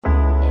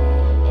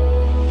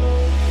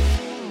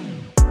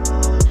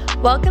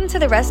Welcome to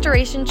the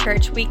Restoration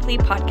Church Weekly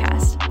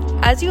Podcast.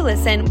 As you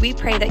listen, we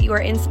pray that you are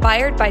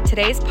inspired by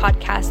today's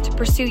podcast to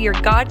pursue your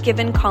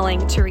God-given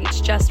calling to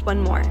reach just one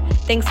more.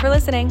 Thanks for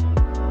listening.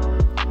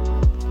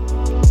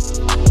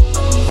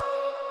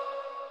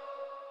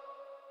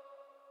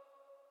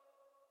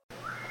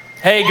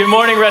 Hey, good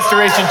morning,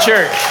 Restoration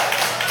Church.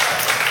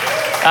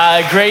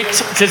 Great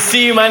to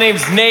see you. My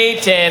name's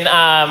Nate, and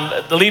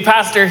I'm the lead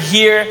pastor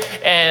here.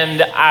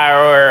 And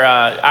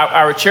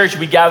our church,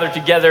 we gather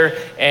together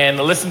and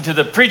listen to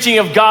the preaching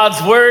of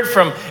God's word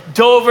from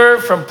Dover,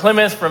 from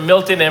Plymouth, from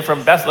Milton, and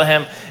from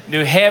Bethlehem,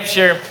 New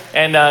Hampshire.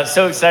 And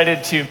so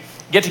excited to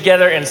get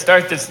together and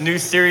start this new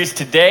series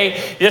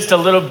today. Just a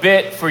little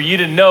bit for you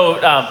to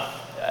note.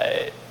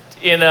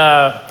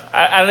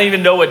 I don't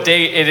even know what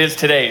day it is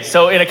today.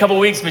 So in a couple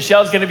weeks,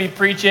 Michelle's going to be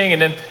preaching,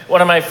 and then one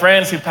of my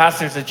friends who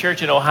pastors a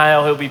church in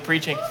Ohio, he'll be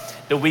preaching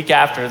the week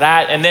after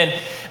that. And then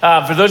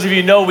for those of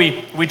you who know,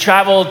 we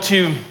travel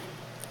to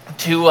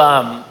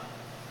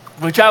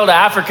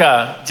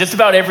Africa. Just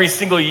about every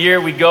single year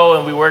we go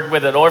and we work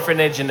with an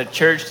orphanage and a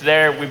church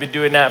there. We've been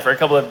doing that for a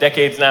couple of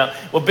decades now.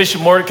 Well,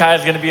 Bishop Mordecai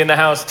is going to be in the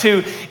house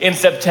too in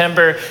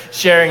September,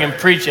 sharing and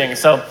preaching.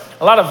 So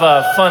a lot of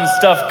fun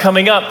stuff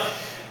coming up.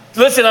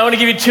 Listen, I want to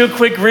give you two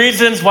quick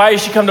reasons why you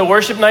should come to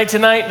worship night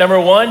tonight. Number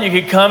one, you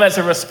could come as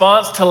a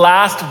response to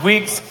last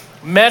week's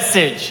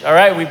message. All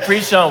right, we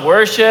preached on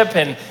worship,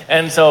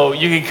 and so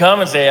you can come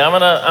and say, I'm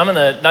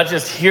gonna not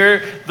just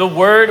hear the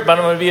word, but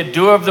I'm gonna be a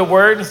doer of the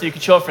word. And so you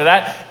can show up for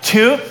that.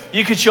 Two,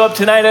 you could show up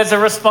tonight as a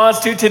response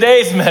to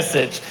today's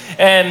message.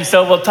 And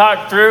so we'll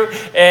talk through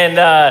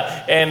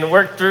and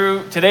work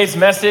through today's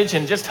message,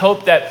 and just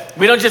hope that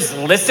we don't just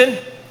listen.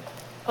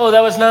 Oh,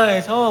 that was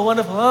nice. Oh,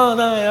 wonderful. Oh,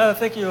 nice. Oh,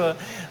 thank you.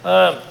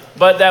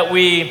 But that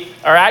we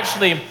are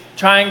actually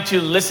trying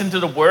to listen to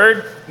the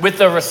word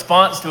with a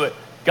response to it.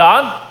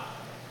 God,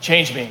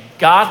 change me.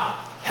 God,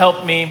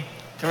 help me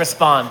to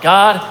respond.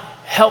 God,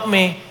 help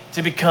me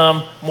to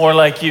become more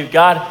like you.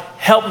 God,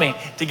 help me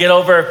to get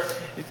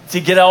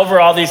over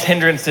all these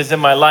hindrances in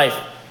my life.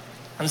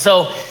 And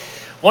so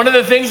one of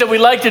the things that we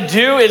like to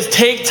do is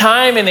take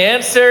time and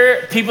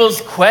answer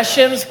people's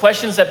questions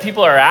that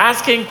people are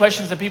asking,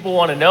 questions that people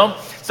want to know.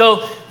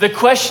 So the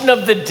question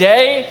of the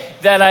day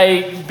that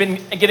I've been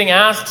getting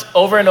asked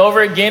over and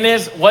over again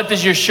is, what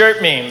does your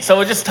shirt mean? So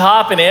we'll just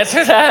stop and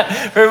answer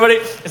that for everybody.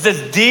 It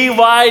says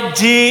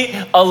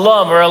DYD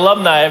alum or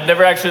alumni. I've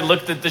never actually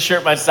looked at the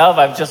shirt myself.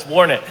 I've just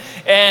worn it.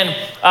 And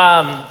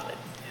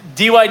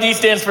DYD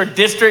stands for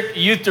District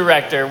Youth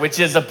Director, which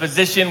is a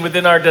position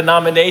within our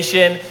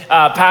denomination.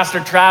 Pastor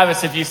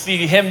Travis, if you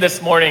see him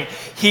this morning,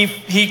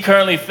 he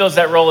currently fills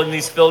that role, and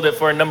he's filled it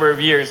for a number of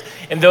years.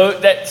 And though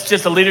that's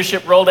just a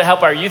leadership role to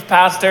help our youth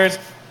pastors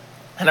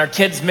and our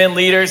kids, men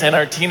leaders, and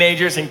our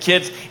teenagers and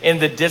kids in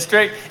the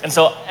district. And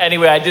so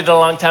anyway, I did it a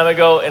long time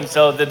ago, and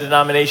so the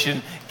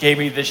denomination gave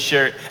me this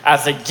shirt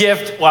as a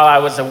gift while I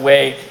was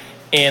away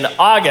in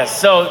August.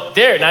 So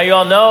there, now you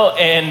all know,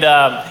 and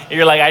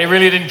you're like, I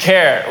really didn't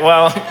care.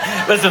 Well,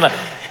 listen,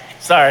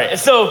 sorry.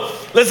 So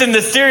listen,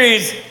 the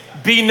series,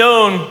 Be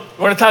Known,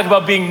 we want to talk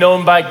about being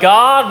known by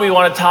God. We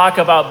want to talk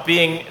about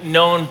being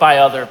known by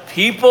other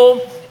people.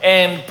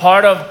 And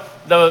part of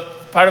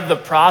the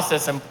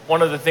process, and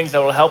one of the things that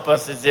will help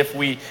us, is if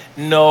we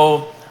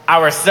know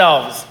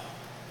ourselves.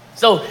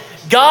 So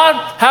God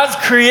has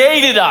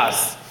created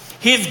us.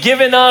 He's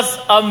given us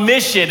a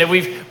mission, and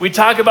we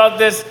talk about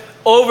this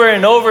over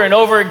and over and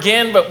over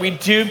again, but we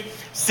do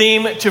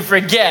seem to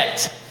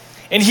forget.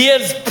 And he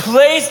has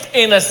placed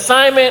an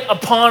assignment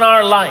upon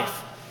our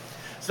life.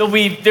 So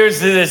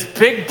there's this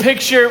big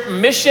picture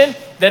mission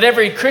that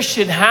every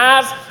Christian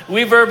has.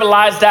 We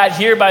verbalize that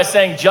here by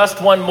saying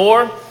just one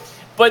more.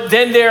 But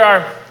then there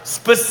are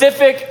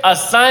specific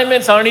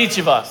assignments on each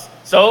of us.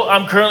 So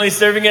I'm currently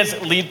serving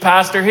as lead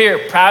pastor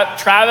here.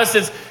 Travis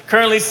is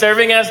currently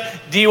serving as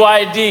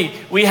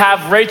DYD. We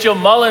have Rachel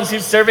Mullins,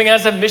 who's serving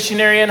as a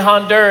missionary in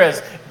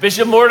Honduras.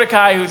 Bishop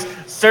Mordecai, who's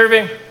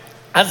serving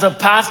as a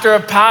pastor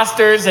of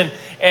pastors in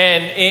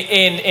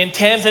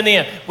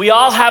Tanzania. We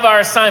all have our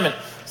assignment.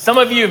 Some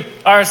of you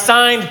are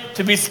assigned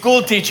to be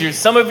school teachers.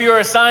 Some of you are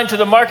assigned to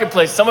the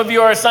marketplace. Some of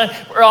you are assigned.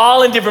 We're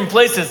all in different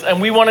places,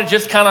 and we want to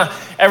just kind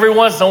of every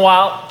once in a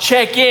while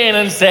check in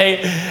and say,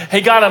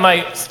 hey, God, am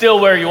I still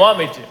where you want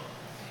me to?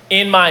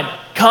 In my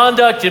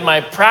conduct, in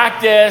my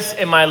practice,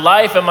 in my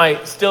life, am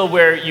I still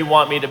where you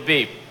want me to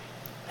be?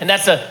 And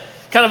that's a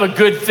kind of a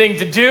good thing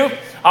to do,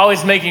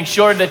 always making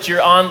sure that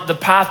you're on the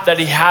path that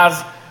he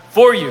has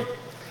for you.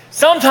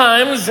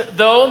 Sometimes,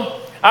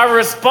 though, our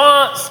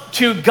response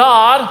to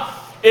God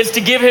is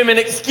to give him an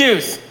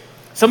excuse.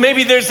 So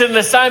maybe there's an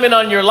assignment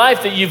on your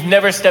life that you've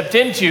never stepped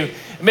into.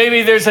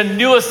 Maybe there's a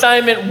new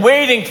assignment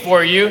waiting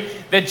for you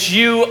that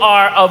you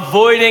are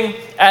avoiding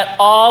at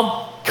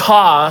all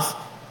costs.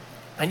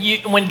 And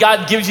when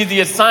God gives you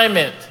the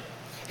assignment,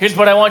 here's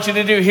what I want you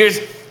to do. Here's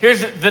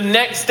the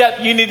next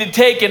step you need to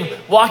take in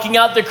walking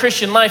out the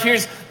Christian life.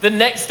 Here's the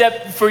next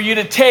step for you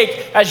to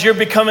take as you're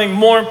becoming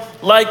more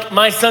like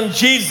my son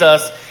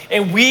Jesus.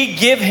 And we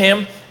give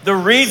him the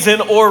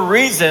reason or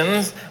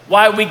reasons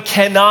why we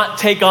cannot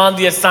take on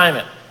the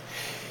assignment.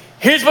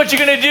 Here's what you're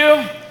gonna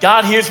do.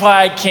 God, here's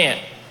why I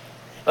can't.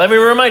 Let me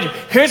remind you.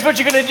 Here's what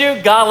you're gonna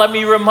do. God, let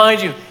me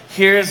remind you.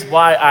 Here's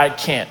why I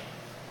can't.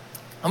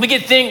 And we can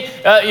think,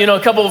 a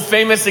couple of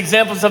famous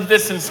examples of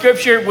this in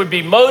scripture would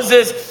be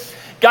Moses.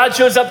 God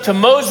shows up to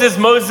Moses.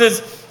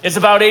 Moses is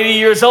about 80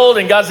 years old,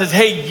 and God says,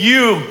 hey,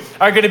 you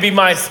are gonna be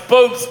my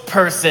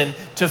spokesperson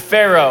to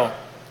Pharaoh.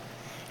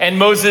 And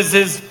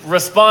Moses'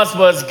 response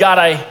was, God,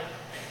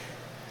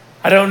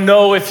 I don't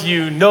know if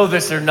you know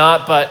this or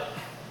not, but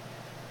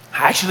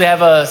I actually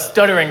have a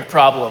stuttering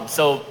problem,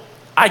 so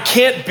I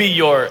can't be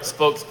your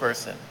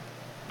spokesperson.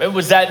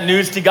 Was that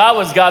news to God?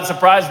 Was God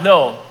surprised?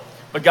 No.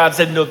 But God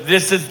said, no,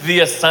 this is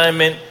the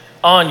assignment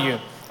on you.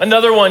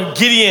 Another one,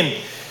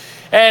 Gideon.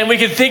 And we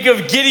can think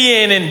of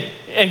Gideon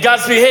and God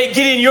said, hey,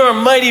 Gideon, you're a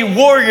mighty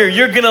warrior.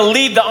 You're going to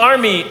lead the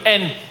army.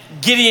 And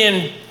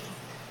Gideon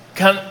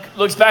kind of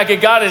looks back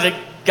at God and is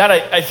like, God,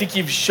 I think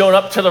you've shown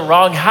up to the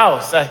wrong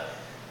house. I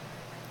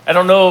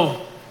don't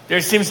know.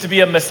 There seems to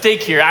be a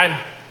mistake here.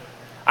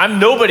 I'm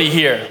nobody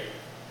here.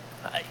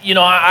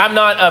 I'm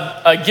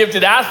not a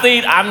gifted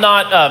athlete. I'm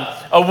not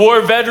a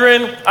war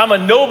veteran. I'm a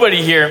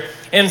nobody here.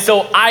 And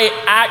so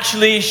I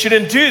actually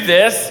shouldn't do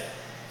this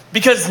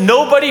because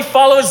nobody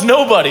follows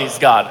nobodies,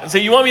 God. And so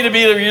you want me to be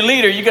your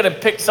leader, you got to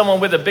pick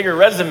someone with a bigger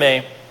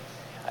resume.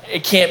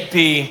 It can't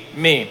be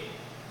me.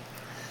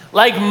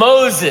 Like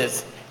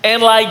Moses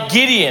and like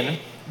Gideon,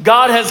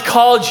 God has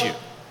called you.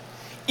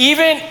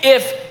 Even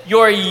if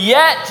you're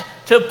yet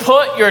to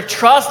put your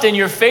trust and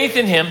your faith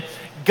in him,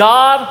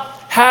 God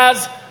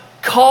has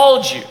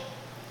called you.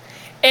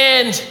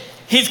 And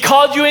he's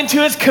called you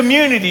into his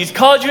community. He's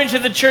called you into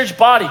the church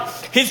body.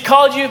 He's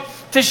called you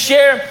to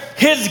share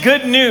his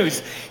good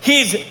news.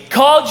 He's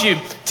called you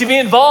to be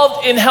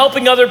involved in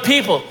helping other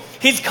people.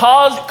 He's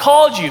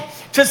called you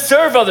to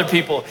serve other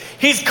people.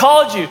 He's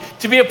called you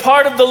to be a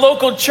part of the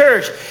local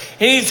church.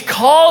 And he's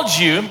called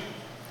you,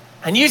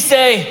 and you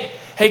say,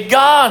 hey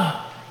God,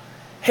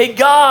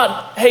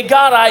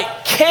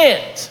 I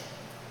can't.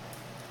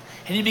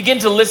 And you begin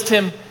to list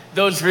him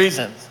those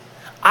reasons.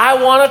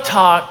 I want to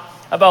talk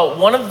about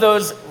one of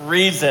those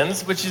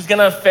reasons, which is going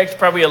to affect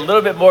probably a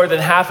little bit more than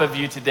half of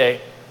you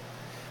today.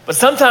 But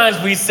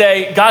sometimes we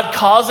say, God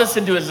calls us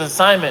into his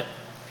assignment,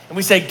 and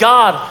we say,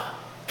 God,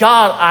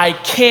 I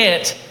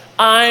can't.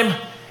 I'm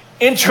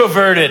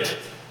introverted.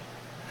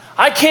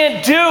 I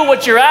can't do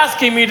what you're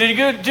asking me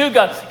to do,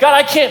 God. God,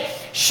 I can't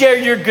share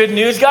your good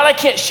news. God, I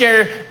can't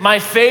share my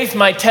faith,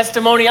 my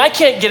testimony. I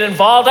can't get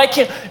involved. I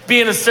can't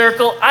be in a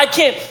circle. I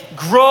can't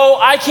grow.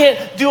 I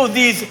can't do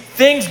these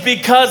things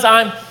because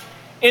I'm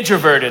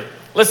introverted.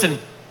 Listen,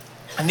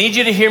 I need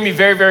you to hear me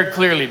very, very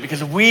clearly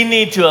because we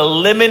need to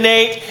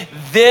eliminate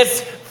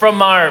this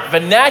from our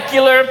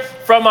vernacular,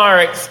 from our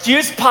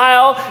excuse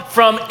pile,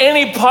 from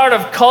any part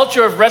of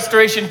culture of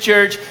Restoration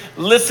Church.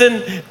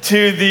 Listen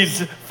to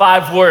these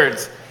 5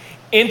 words.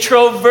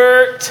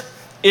 Introvert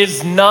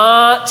is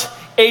not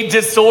a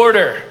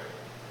disorder.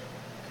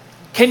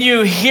 Can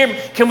you hear me?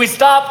 Can we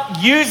stop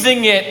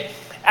using it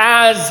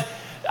as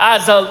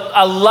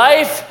a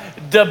life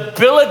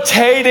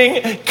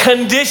debilitating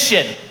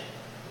condition?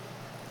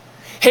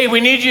 Hey,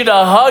 we need you to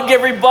hug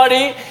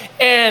everybody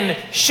and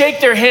shake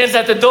their hands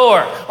at the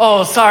door.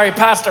 Oh, sorry,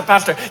 Pastor,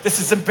 this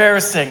is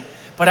embarrassing.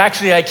 But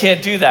actually, I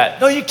can't do that.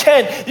 No, you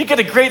can. You get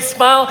a great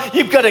smile.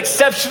 You've got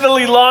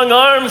exceptionally long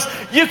arms.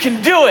 You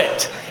can do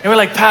it. And we're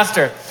like,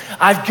 Pastor,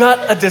 I've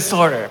got a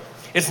disorder.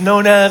 It's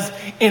known as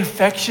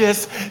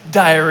infectious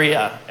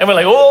diarrhea. And we're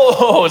like,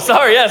 oh,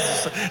 sorry,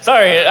 yes.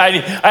 Sorry,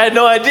 I had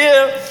no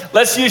idea.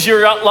 Let's use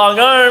your long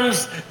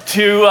arms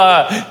to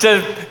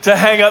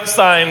hang up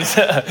signs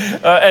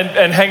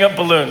and hang up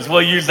balloons.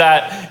 We'll use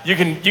that.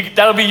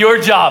 That'll be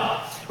your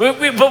job.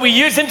 But we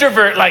use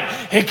introvert like,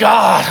 hey,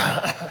 God,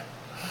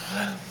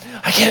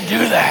 I can't do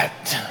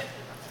that.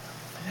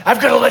 I've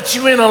got to let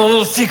you in on a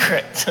little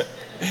secret.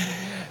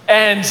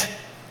 And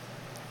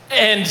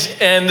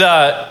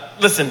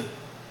listen,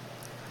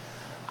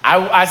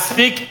 I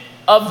speak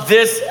of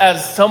this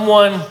as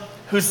someone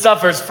who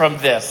suffers from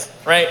this,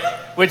 right?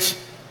 Which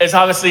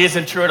obviously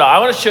isn't true at all. I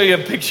want to show you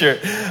a picture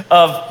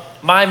of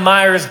my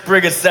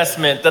Myers-Briggs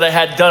assessment that I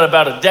had done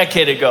about a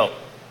decade ago.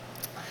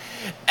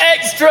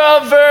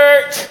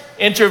 Extrovert,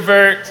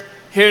 introvert.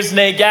 Here's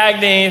Nathan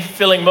Gagne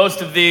filling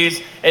most of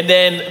these. And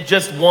then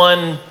just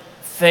one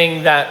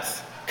thing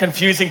that's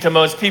confusing to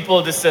most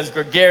people. This says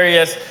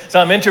gregarious. So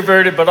I'm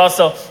introverted, but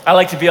also I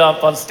like to be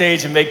up on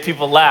stage and make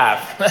people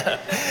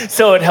laugh.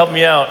 So it'd help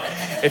me out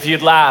if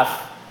you'd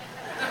laugh.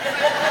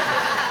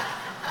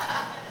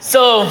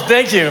 So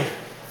thank you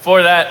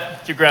for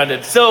that. You're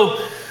grounded. So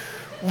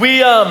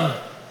we,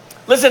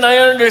 listen, I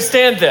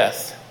understand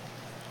this.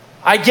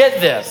 I get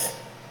this.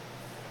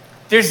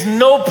 There's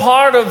no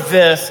part of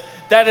this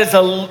that is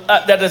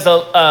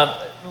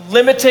a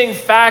limiting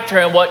factor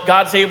in what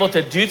God's able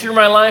to do through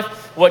my life,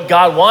 what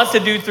God wants to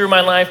do through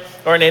my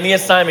life, or in any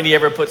assignment he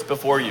ever puts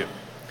before you.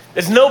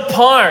 There's no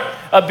part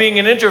of being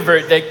an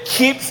introvert that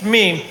keeps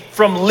me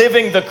from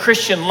living the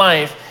Christian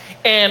life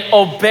and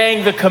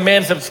obeying the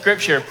commands of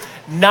Scripture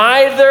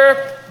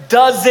neither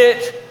does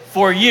it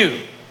for you.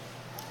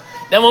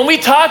 Now, when we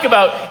talk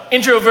about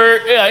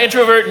introvert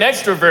and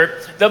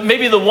extrovert,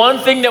 maybe the one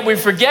thing that we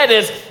forget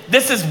is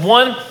this is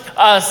one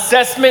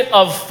assessment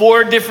of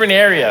 4 different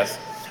areas.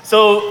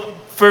 So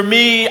for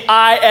me,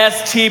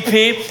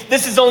 ISTP,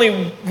 this is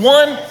only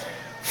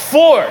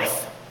 1/4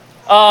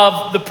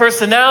 of the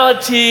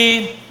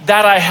personality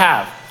that I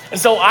have. And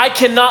so I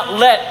cannot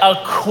let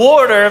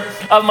 1/4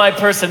 of my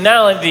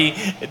personality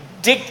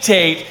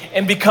dictate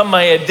and become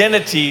my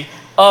identity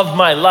of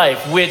my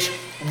life, which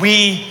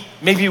maybe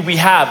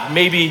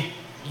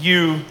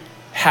you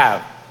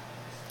have.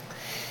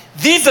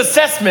 These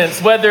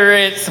assessments, whether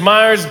it's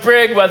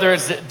Myers-Briggs, whether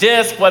it's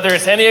DISC, whether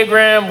it's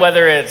Enneagram,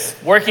 whether it's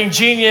Working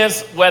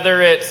Genius,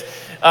 whether it's,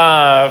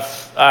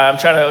 I'm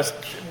trying to,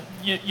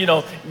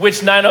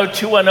 which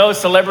 90210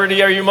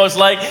 celebrity are you most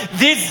like?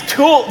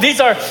 These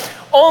are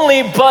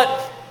only but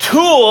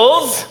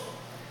tools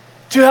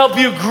to help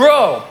you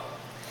grow.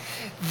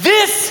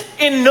 This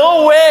in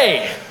no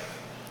way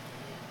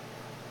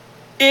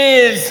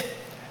is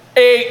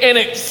an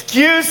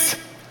excuse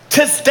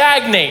to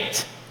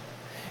stagnate.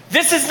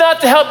 This is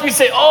not to help you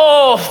say,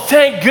 oh,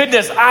 thank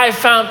goodness I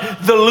found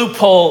the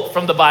loophole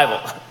from the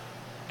Bible.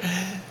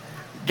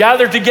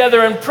 Gather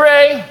together and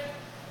pray.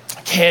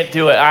 Can't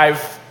do it. I'm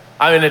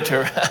an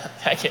introvert.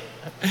 I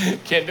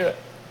can't do it.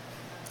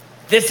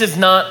 This is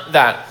not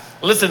that.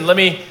 Listen, let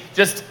me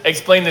just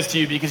explain this to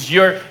you because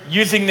you're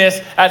using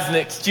this as an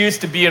excuse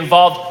to be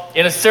involved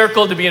in a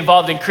circle, to be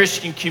involved in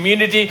Christian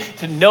community,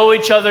 to know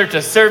each other,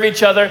 to serve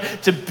each other,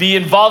 to be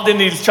involved in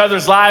each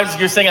other's lives.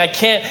 You're saying, I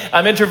can't,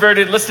 I'm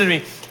introverted. Listen to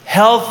me.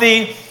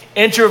 Healthy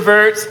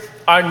introverts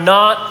are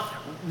not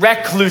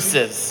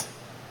recluses.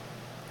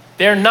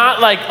 They're not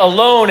like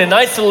alone and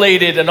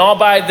isolated and all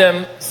by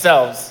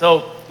themselves.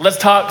 So let's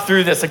talk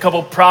through this, a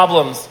couple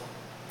problems.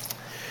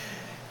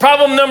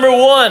 Problem number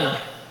 1.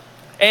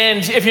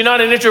 And if you're not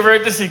an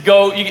introvert, you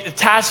can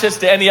attach this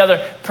to any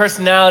other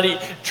personality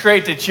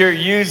trait that you're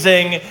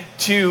using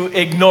to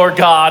ignore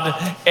God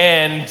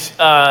and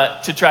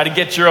to try to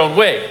get your own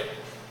way.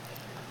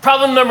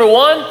 Problem number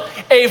 1,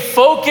 a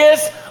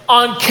focus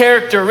on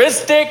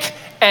characteristic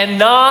and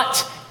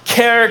not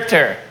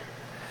character.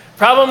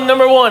 Problem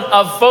number 1,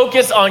 a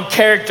focus on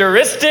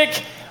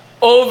characteristic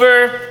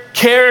over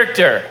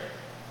character.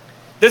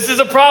 This is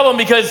a problem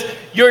because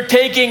you're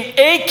taking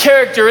a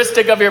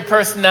characteristic of your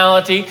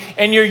personality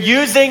and you're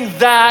using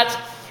that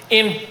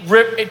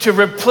to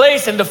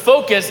replace and to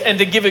focus and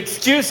to give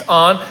excuse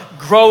on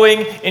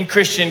growing in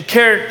Christian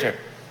character.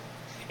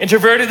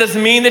 Introverted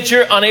doesn't mean that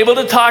you're unable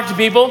to talk to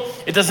people.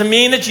 It doesn't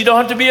mean that you don't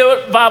have to be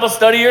a Bible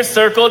study or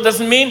circle. It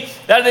doesn't mean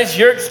that it's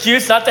your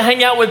excuse not to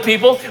hang out with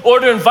people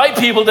or to invite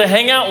people to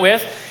hang out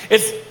with.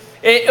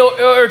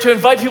 Or to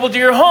invite people to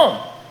your home.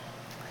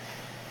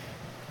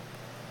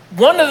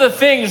 One of the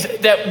things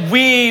that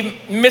we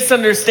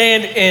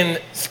misunderstand in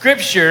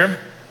Scripture,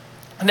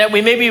 and that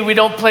we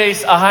don't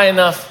place a high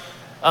enough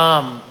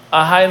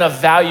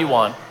value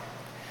on,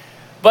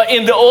 but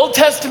in the Old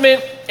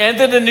Testament and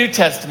in the New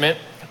Testament,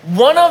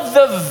 one of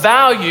the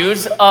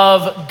values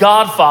of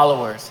God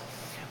followers,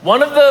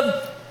 one of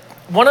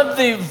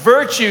the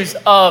virtues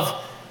of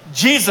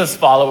Jesus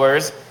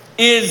followers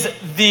is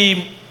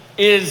the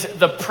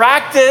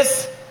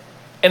practice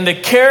and the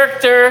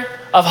character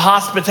of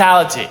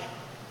hospitality.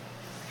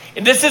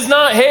 And this is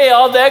not, hey,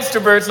 all the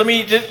extroverts,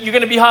 you're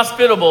going to be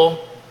hospitable.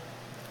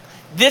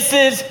 This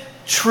is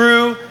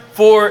true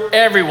for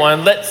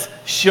everyone. Let's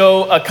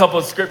show a couple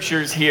of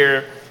scriptures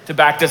here to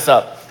back this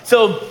up.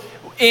 So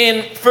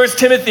in 1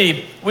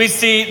 Timothy, we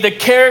see the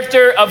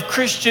character of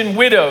Christian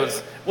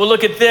widows. We'll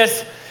look at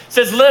this. It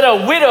says, let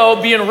a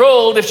widow be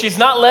enrolled if she's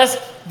not less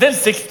than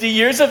 60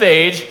 years of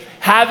age,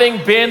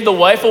 having been the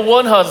wife of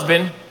one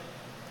husband,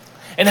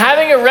 and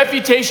having a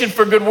reputation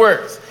for good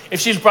works. If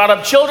she's brought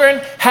up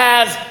children,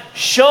 has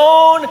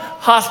shown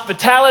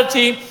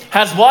hospitality,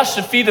 has washed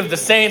the feet of the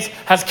saints,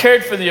 has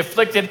cared for the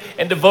afflicted,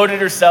 and devoted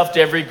herself to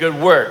every good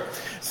work.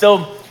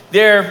 So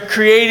they're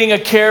creating a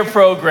care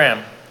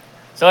program.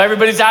 So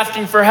everybody's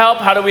asking for help.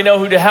 How do we know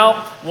who to help?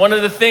 One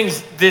of the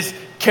things, this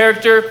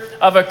character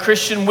of a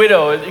Christian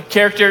widow, the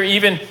character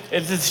even,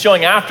 it's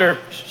showing after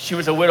she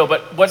was a widow,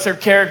 but what's her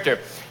character?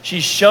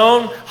 She's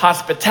shown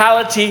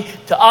hospitality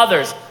to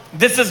others.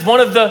 This is one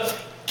of the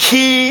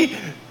key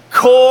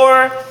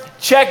core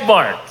check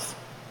marks.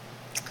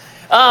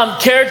 The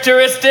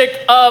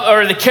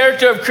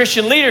character of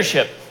Christian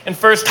leadership in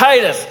 1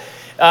 Titus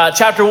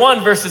chapter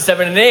 1, verses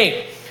 7 and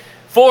 8.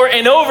 For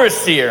an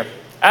overseer,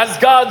 as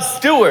God's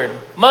steward,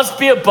 must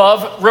be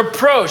above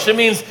reproach. It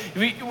means,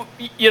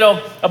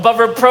 above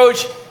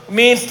reproach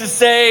means to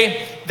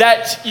say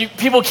that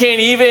people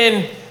can't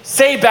even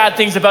say bad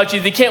things about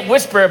you. They can't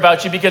whisper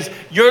about you because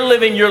you're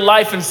living your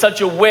life in such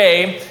a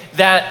way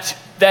that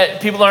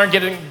people aren't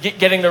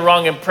getting the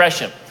wrong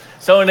impression.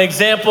 So an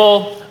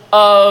example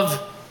of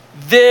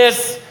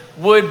this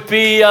would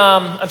be,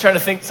 I'm trying to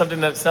think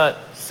something that's not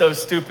so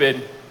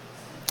stupid.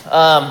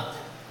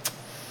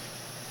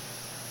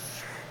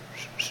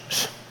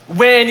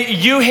 When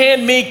you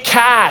hand me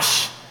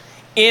cash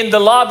in the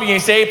lobby and you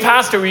say, hey,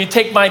 pastor, will you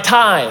take my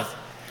tithe?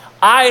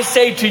 I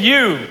say to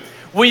you,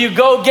 will you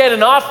go get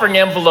an offering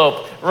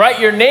envelope, write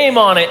your name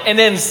on it, and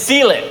then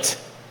seal it?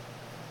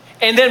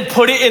 And then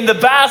put it in the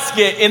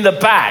basket in the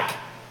back,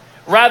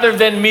 rather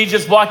than me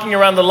just walking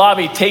around the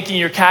lobby, taking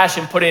your cash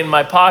and putting it in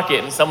my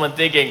pocket, and someone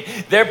thinking,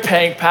 they're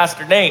paying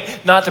Pastor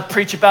Nate not to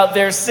preach about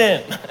their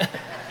sin.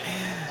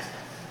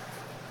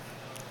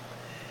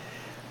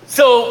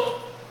 So,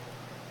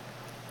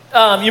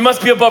 you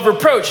must be above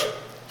reproach.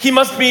 He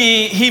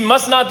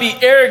must not be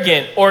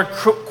arrogant or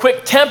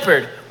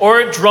quick-tempered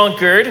or a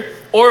drunkard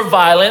or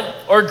violent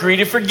or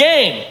greedy for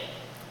gain.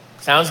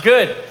 Sounds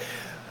good.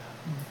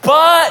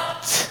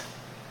 But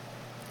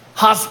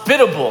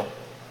hospitable,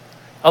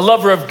 a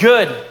lover of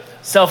good,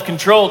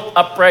 self-controlled,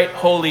 upright,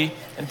 holy,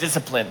 and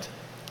disciplined.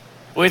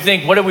 We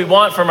think, what do we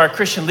want from our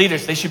Christian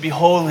leaders? They should be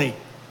holy.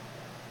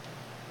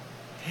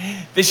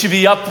 They should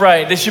be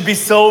upright. They should be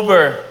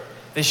sober.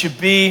 They should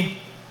be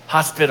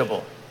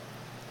hospitable.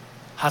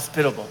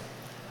 Hospitable.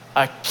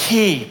 A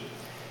key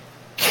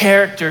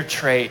character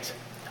trait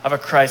of a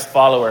Christ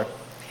follower.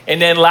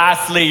 And then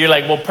lastly, you're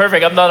like, well,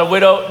 perfect. I'm not a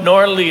widow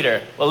nor a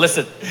leader. Well,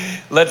 listen,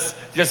 let's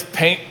just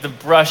paint the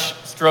brush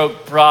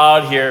stroke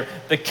broad here.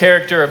 The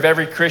character of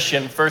every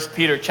Christian, 1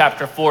 Peter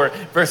chapter 4,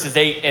 verses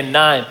 8 and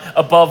 9.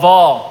 Above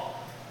all,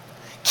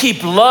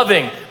 keep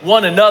loving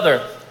one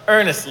another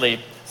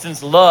earnestly,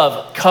 since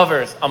love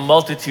covers a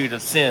multitude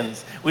of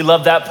sins. We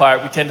love that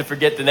part. We tend to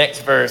forget the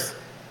next verse.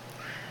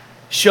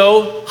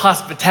 Show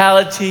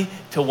hospitality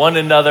to one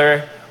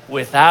another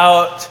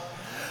without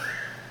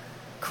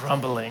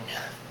grumbling.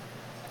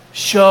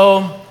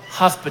 Show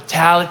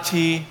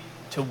hospitality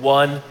to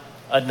one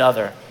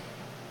another.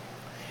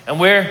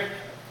 And I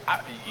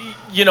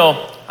don't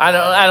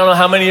know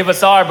how many of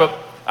us are, but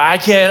I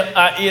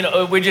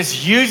can't, we're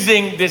just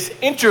using this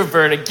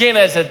introvert again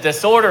as a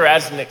disorder,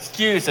 as an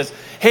excuse, as,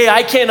 hey,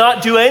 I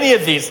cannot do any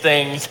of these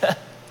things.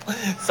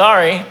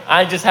 Sorry,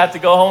 I just have to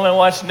go home and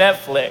watch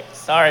Netflix.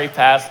 Sorry,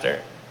 pastor.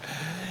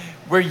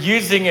 We're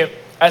using it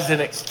as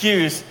an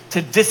excuse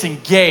to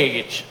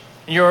disengage.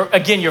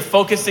 You're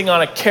focusing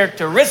on a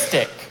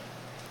characteristic.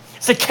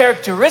 It's a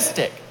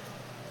characteristic.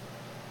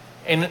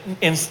 And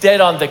instead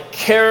on the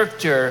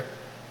character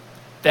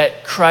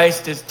that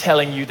Christ is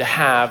telling you to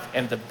have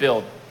and to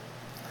build.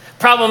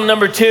 Problem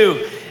number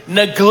 2,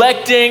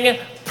 neglecting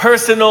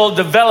personal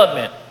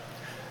development.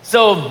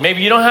 So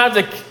maybe you don't have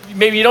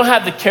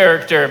the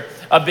character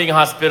of being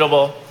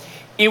hospitable.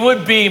 It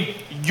would be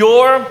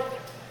your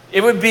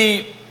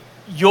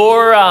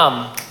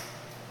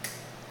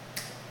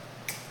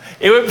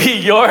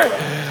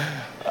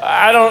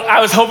I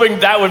was hoping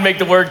that would make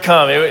the word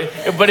come.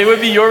 But it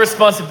would be your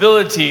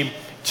responsibility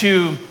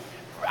to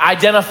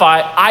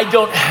identify, I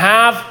don't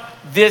have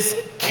this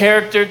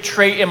character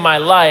trait in my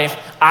life.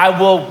 I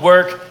will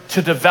work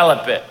to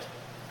develop it.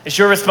 It's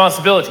your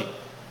responsibility.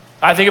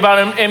 I think about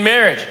it in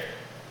marriage.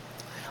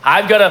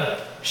 I've got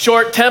a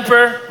short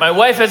temper. My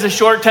wife has a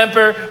short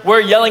temper.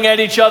 We're yelling at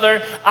each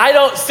other. I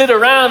don't sit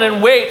around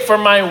and wait for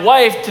my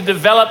wife to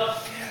develop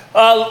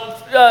a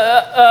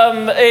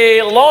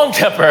long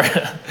temper.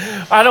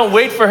 I don't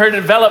wait for her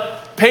to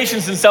develop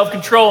patience and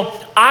self-control.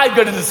 I've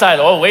got to decide,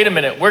 oh, wait a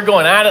minute. We're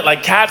going at it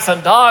like cats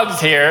and dogs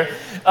here.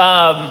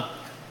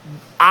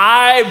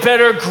 I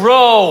better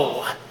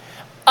grow.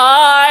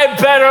 I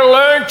better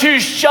learn to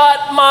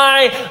shut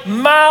my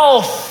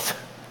mouth.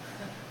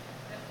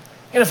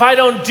 And if I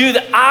don't do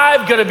that,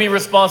 I've got to be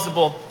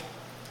responsible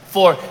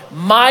for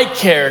my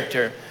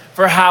character,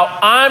 for how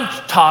I'm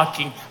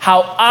talking,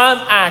 how I'm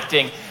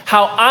acting,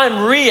 how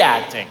I'm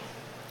reacting.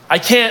 I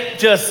can't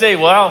just say,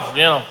 well,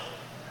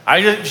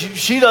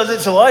 she does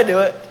it, so I do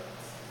it.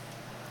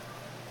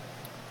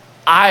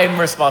 I'm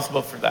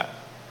responsible for that.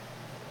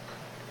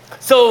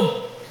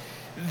 So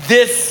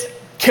this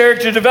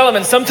character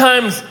development,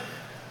 sometimes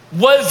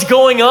what's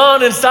going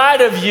on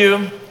inside of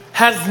you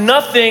has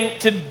nothing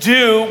to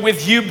do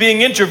with you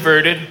being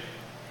introverted,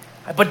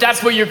 but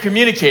that's what you're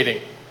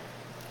communicating.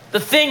 The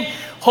thing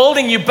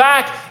holding you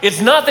back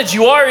is not that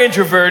you are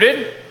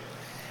introverted.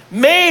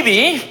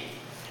 Maybe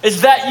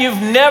it's that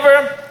you've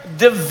never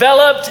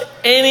developed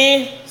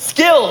any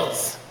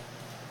skills.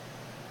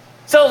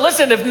 So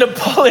listen, if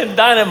Napoleon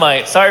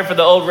Dynamite, sorry for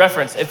the old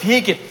reference, if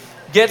he could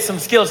get some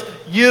skills,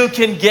 you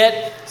can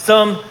get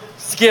some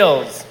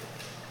skills.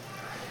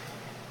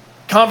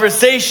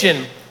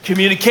 Conversation,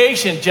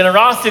 communication,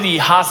 generosity,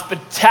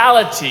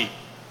 hospitality.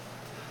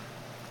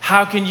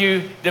 How can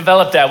you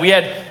develop that? We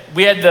had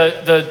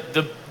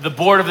the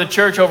board of the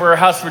church over our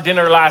house for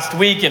dinner last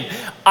week, and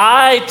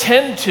I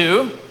tend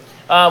to,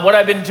 what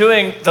I've been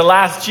doing the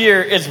last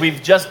year is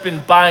we've just been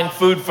buying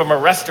food from a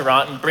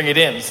restaurant and bring it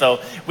in. So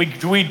we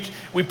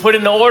put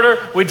in the order,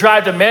 we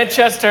drive to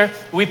Manchester,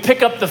 we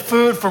pick up the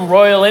food from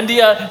Royal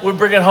India, we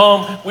bring it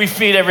home, we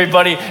feed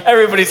everybody,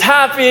 everybody's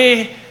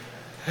happy.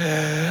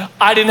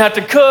 I didn't have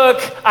to cook.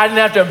 I didn't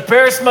have to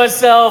embarrass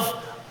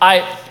myself.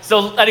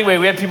 So anyway,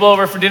 we had people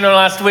over for dinner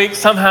last week.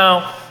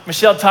 Somehow,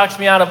 Michelle talked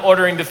me out of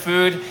ordering the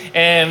food,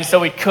 and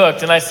so we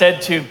cooked. And I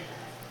said to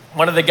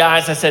one of the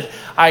guys, I said,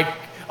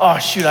 Oh,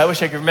 shoot, I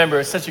wish I could remember.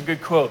 It's such a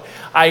good quote.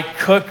 I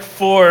cook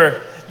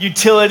for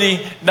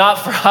utility, not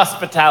for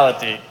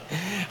hospitality.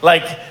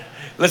 Like,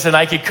 listen,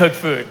 I could cook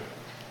food.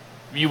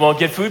 You won't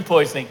get food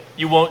poisoning.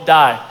 You won't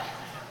die.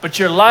 But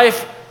your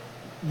life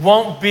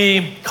won't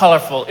be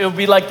colorful. It will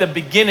be like the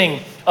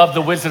beginning of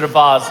The Wizard of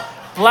Oz.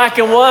 Black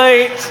and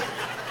white.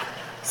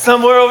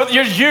 Somewhere over,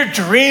 you're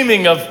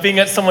dreaming of being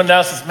at someone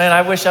else's. Man,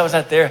 I wish I was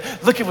at there.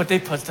 Look at what they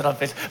posted on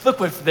Facebook. Look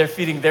what they're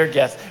feeding their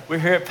guests. We're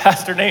here at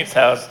Pastor Nate's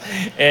house,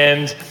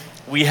 and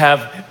we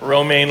have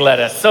romaine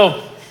lettuce.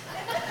 So,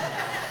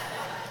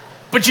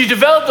 but you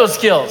develop those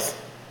skills.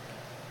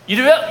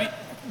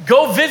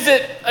 Go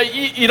visit,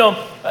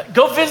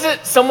 go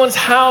visit someone's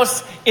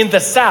house in the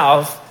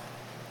South.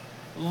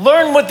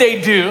 Learn what they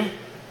do.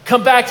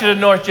 Come back to the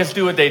North. Just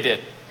do what they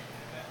did.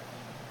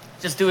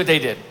 Just do what they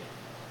did.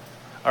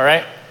 All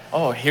right?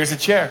 Oh, here's a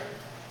chair.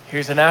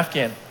 Here's a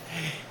napkin.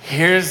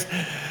 Here's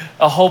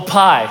a whole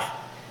pie.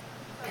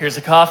 Here's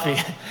a coffee.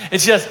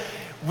 It's just,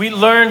 we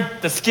learn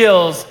the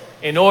skills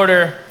in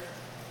order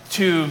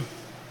to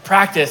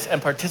practice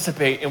and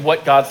participate in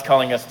what God's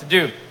calling us to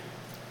do.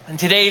 In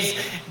today's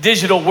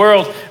digital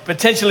world,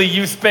 potentially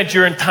you've spent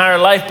your entire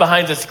life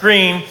behind the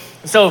screen,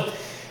 so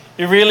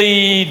you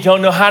really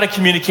don't know how to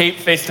communicate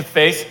face to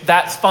face.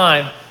 That's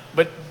fine,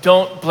 but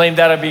don't blame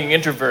that on being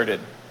introverted,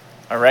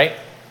 all right?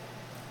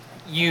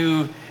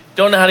 You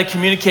don't know how to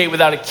communicate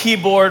without a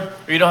keyboard,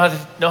 or you don't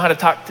know how to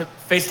talk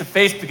face to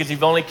face because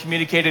you've only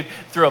communicated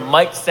through a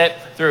mic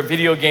set, through a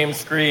video game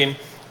screen.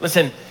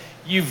 Listen,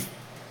 you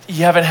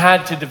haven't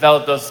had to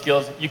develop those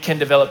skills. You can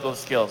develop those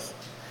skills,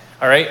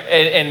 all right?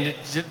 And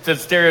the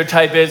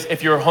stereotype is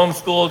if you're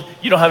homeschooled,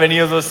 you don't have any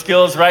of those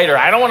skills, right? Or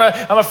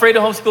I'm afraid to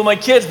homeschool my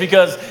kids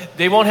because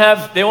they won't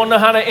know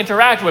how to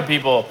interact with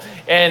people.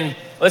 And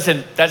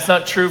listen, that's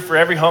not true for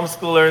every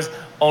homeschooler.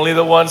 Only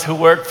the ones who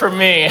work for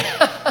me.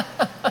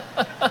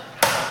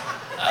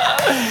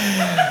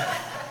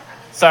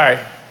 Sorry.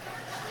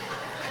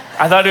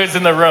 I thought it was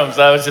in the room, so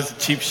that was just a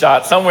cheap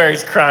shot. Somewhere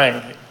he's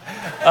crying.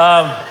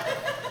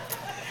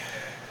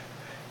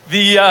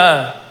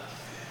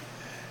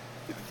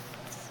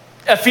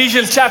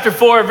 Ephesians chapter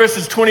 4,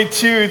 verses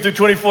 22 through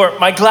 24.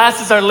 My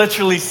glasses are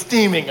literally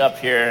steaming up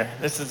here.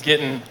 This is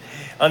getting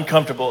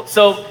uncomfortable.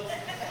 So,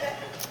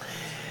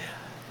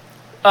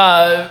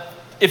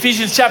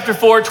 Ephesians chapter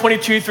 4,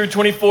 22 through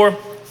 24.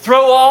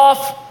 Throw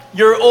off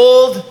your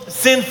old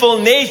sinful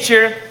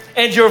nature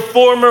and your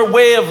former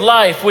way of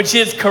life, which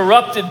is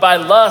corrupted by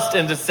lust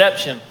and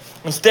deception.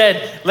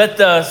 Instead, let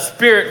the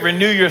Spirit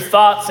renew your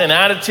thoughts and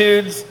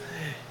attitudes.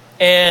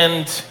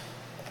 And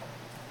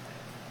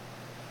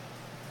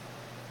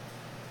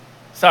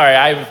sorry,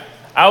 I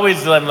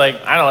always am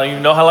like, I don't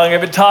even know how long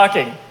I've been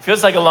talking.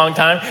 Feels like a long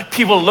time.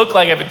 People look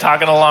like I've been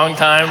talking a long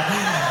time.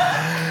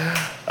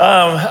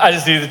 I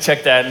just needed to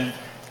check that.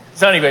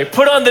 So anyway,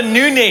 put on the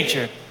new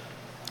nature,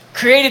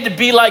 created to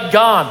be like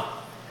God,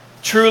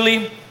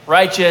 truly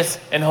righteous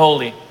and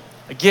holy.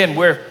 Again,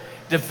 we're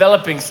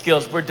developing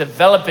skills. We're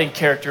developing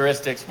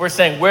characteristics. We're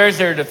saying, where's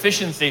there a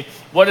deficiency?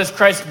 What does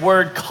Christ's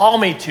word call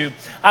me to?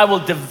 I will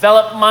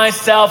develop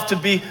myself to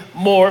be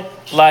more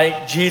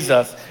like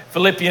Jesus.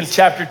 Philippians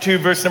chapter 2,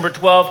 verse number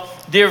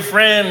 12. Dear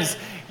friends,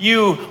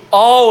 you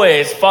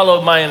always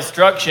followed my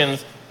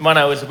instructions when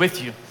I was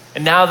with you.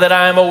 And now that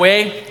I am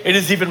away, it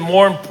is even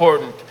more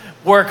important.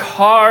 Work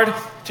hard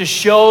to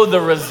show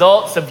the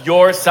results of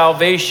your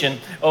salvation,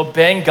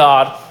 obeying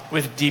God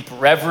with deep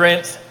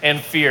reverence and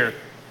fear.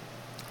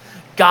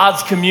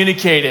 God's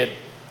communicated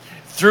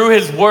through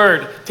his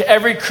word to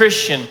every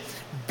Christian.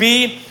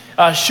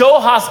 Show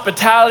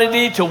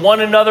hospitality to one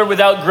another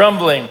without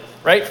grumbling,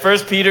 right? 1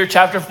 Peter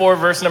chapter 4,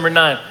 verse number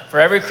 9. For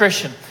every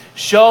Christian,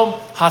 show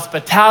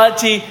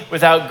hospitality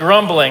without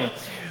grumbling.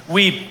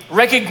 We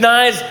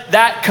recognize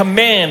that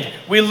command.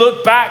 We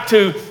look back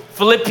to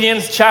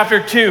Philippians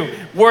chapter 2.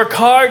 Work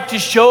hard to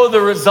show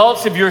the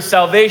results of your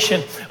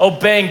salvation,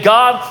 obeying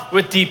God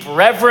with deep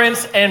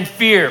reverence and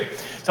fear.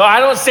 So I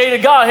don't say to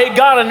God, hey,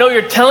 God, I know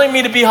you're telling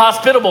me to be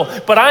hospitable,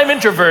 but I'm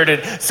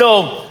introverted,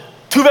 so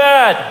too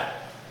bad.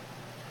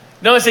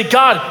 No, I say,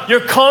 God,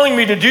 you're calling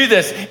me to do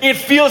this. It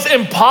feels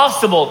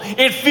impossible.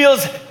 It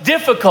feels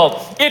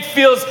difficult. It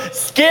feels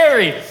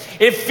scary.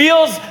 It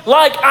feels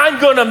like I'm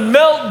going to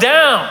melt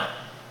down.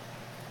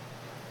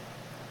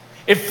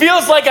 It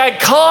feels like I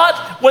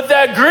caught what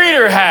that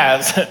greeter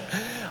has.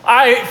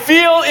 I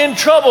feel in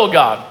trouble,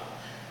 God.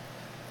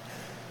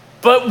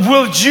 But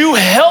would you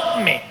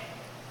help me?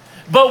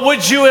 But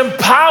would you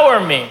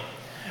empower me?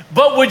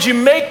 But would you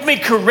make me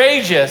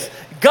courageous?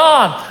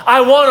 God,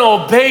 I want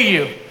to obey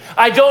you.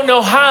 I don't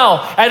know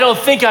how. I don't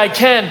think I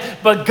can.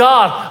 But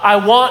God, I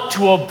want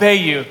to obey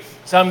you.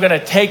 So I'm going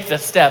to take the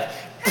step.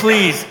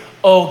 Please,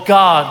 oh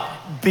God,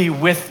 be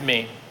with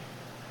me.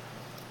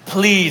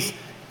 Please,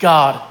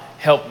 God,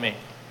 help me.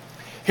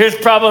 Here's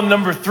problem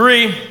number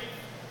 3.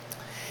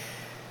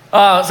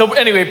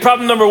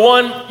 Problem number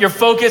 1, you're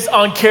focused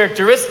on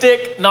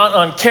characteristic, not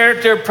on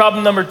character.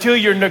 Problem number 2,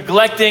 you're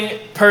neglecting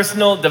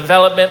personal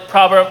development.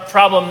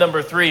 Problem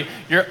number 3,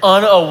 you're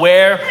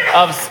unaware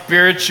of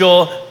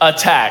spiritual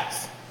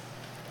attacks.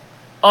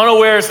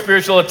 unaware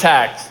spiritual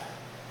attacks.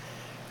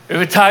 We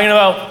were talking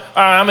about,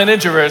 I'm an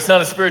introvert. It's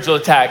not a spiritual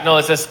attack. No,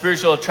 it's a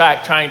spiritual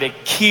attack trying to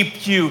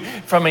keep you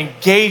from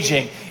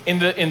engaging in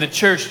the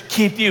church,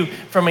 keep you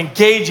from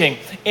engaging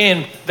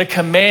in the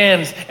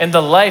commands and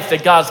the life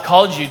that God's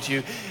called you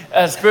to.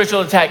 A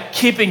spiritual attack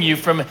keeping you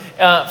from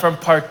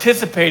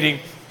participating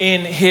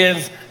in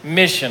his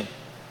mission.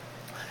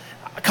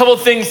 A couple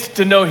things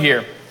to note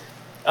here.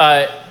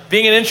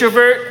 Being an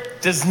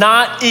introvert does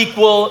not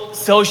equal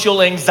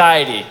social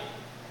anxiety.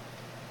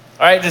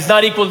 All right, it does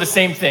not equal the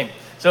same thing.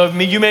 So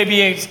you may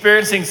be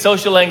experiencing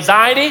social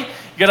anxiety.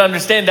 You got to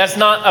understand that's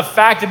not a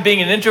fact of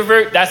being an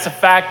introvert. That's a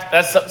fact.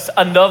 That's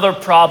another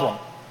problem.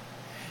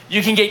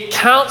 You can get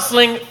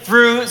counseling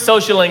through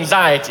social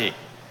anxiety.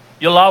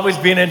 You'll always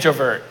be an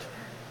introvert.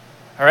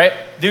 All right?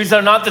 These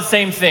are not the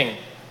same thing.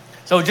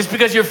 So just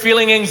because you're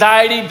feeling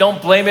anxiety,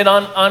 don't blame it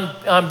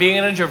on being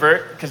an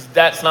introvert, because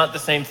that's not the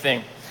same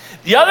thing.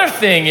 The other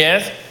thing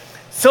is,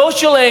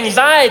 social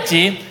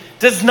anxiety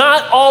does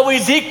not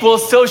always equal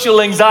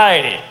social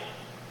anxiety.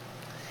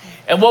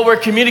 And what we're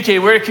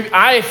communicating,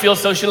 I feel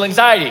social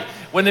anxiety.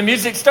 When the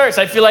music starts,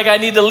 I feel like I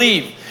need to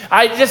leave.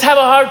 I just have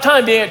a hard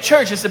time being at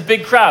church. It's a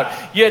big crowd.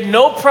 You had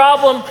no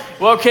problem.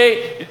 Well,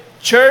 okay,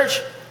 church,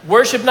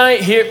 worship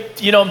night here,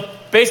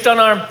 based on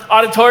our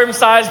auditorium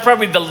size,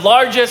 probably the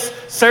largest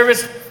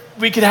service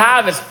we could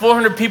have is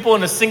 400 people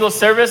in a single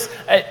service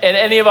at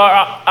any of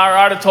our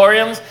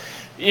auditoriums.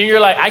 And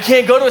you're like, I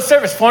can't go to a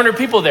service, 400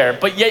 people there.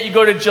 But yet you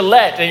go to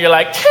Gillette and you're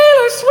like,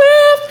 Taylor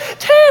Swift.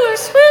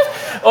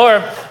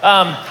 Or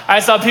I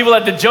saw people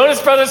at the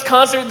Jonas Brothers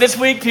concert this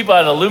week, people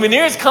at a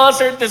Lumineers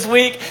concert this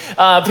week,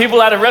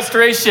 people at a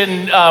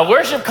Restoration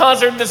worship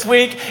concert this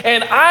week.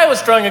 And I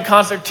was throwing a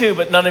concert too,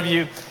 but none of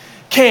you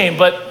came.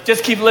 But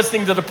just keep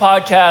listening to the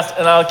podcast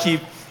and I'll keep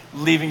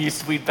leaving you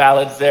sweet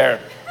ballads there.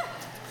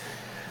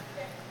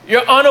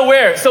 You're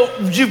unaware. So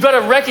you've got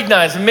to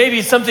recognize,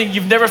 maybe something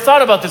you've never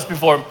thought about this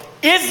before.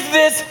 Is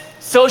this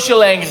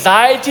social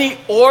anxiety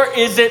or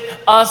is it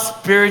a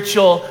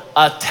spiritual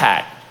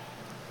attack?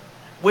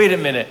 Wait a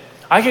minute.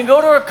 I can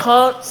go to a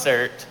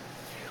concert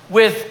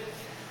with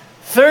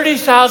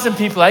 30,000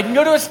 people. I can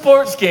go to a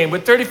sports game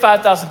with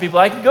 35,000 people.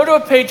 I can go to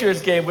a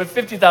Patriots game with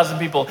 50,000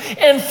 people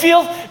and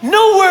feel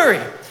no worry.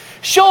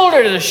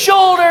 Shoulder to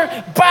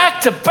shoulder,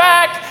 back to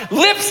back,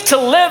 lips to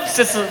lips.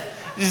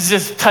 It's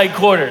just tight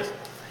quarters.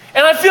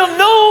 And I feel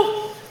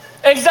no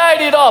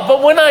anxiety at all.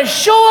 But when I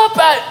show up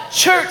at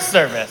church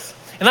service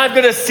and I've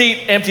got a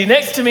seat empty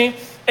next to me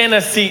and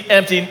a seat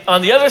empty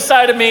on the other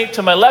side of me,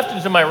 to my left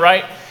and to my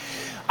right,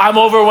 I'm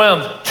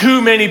overwhelmed.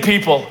 Too many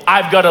people.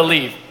 I've got to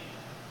leave.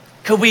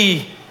 Can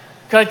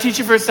I teach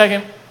you for a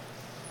second?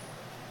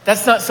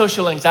 That's not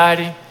social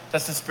anxiety.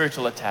 That's a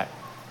spiritual attack.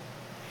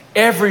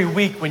 Every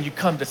week when you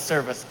come to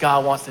service,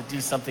 God wants to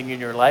do something in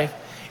your life.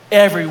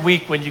 Every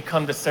week when you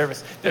come to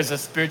service, there's a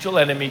spiritual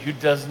enemy who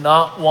does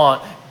not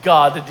want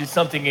God to do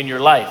something in your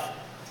life.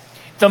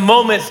 The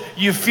moments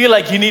you feel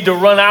like you need to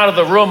run out of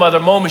the room are the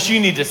moments you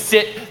need to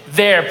sit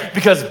there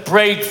because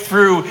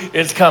breakthrough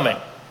is coming.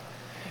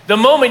 The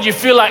moment you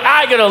feel like,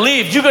 I gotta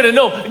leave, you're gonna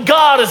know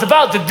God is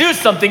about to do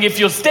something if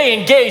you'll stay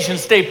engaged and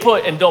stay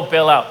put and don't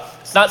bail out.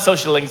 It's not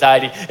social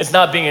anxiety. It's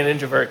not being an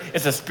introvert.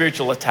 It's a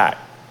spiritual attack.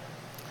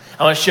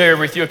 I want to share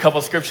with you a couple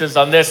scriptures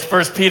on this.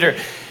 1 Peter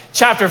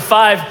chapter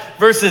 5,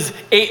 verses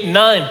 8 and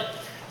 9. It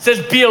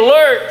says, be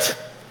alert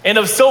and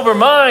of sober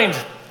mind.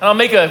 And I'll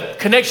make a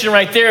connection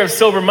right there of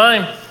sober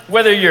mind.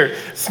 Whether you're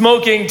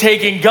smoking,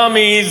 taking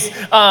gummies,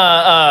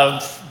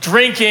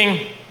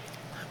 drinking,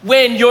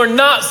 when you're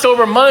not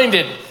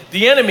sober-minded,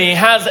 the enemy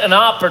has an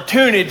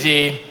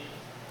opportunity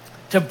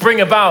to bring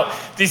about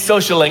these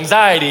social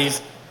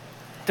anxieties,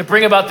 to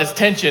bring about this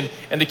tension,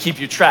 and to keep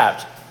you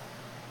trapped.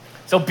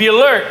 So be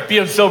alert, be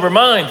of sober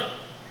mind.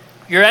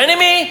 Your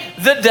enemy,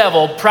 the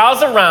devil,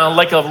 prowls around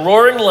like a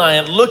roaring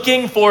lion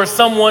looking for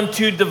someone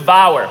to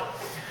devour.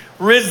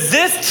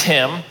 Resist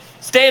him,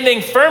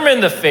 standing firm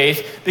in the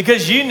faith,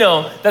 because you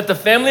know that the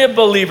family of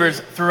believers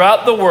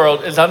throughout the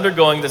world is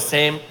undergoing the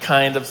same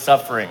kind of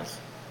sufferings.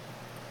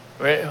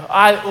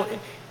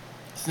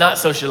 It's not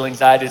social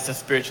anxiety, it's a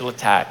spiritual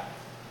attack.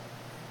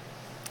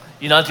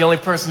 You're not the only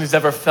person who's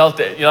ever felt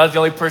it. You're not the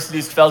only person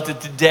who's felt it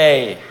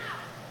today.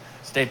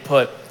 Stay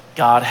put.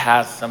 God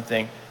has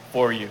something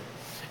for you.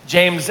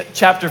 James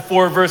chapter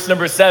 4, verse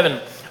number 7.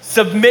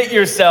 Submit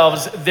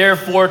yourselves,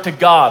 therefore, to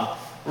God.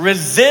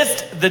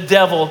 Resist the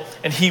devil,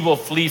 and he will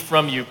flee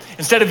from you.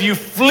 Instead of you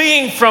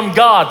fleeing from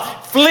God,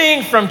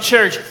 fleeing from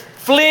church,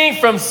 fleeing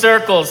from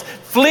circles,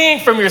 fleeing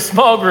from your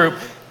small group,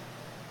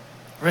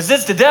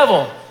 resist the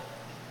devil.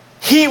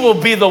 He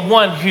will be the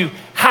one who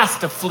has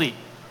to flee.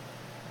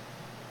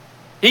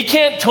 He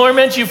can't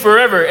torment you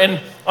forever.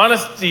 And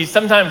honestly,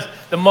 sometimes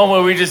the moment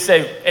where we just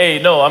say, hey,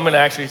 no, I'm going to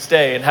actually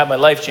stay and have my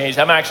life changed.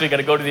 I'm actually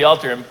going to go to the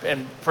altar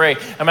and pray.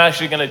 I'm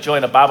actually going to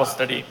join a Bible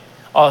study.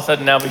 All of a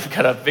sudden now we've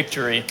got a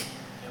victory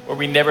where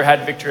we never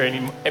had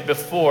victory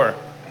before.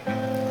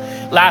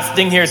 Last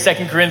thing here,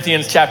 2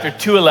 Corinthians chapter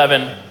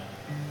 2:11.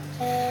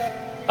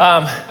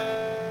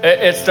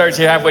 It starts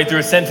here halfway through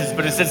a sentence,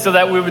 but it says, so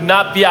that we would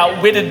not be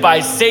outwitted by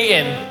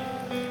Satan,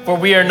 for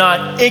we are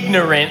not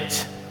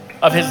ignorant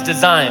of his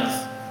designs.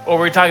 Or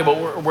we're talking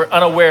about we're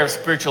unaware of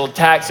spiritual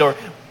attacks, or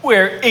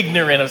we're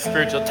ignorant of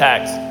spiritual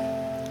attacks.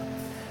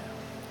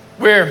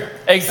 We're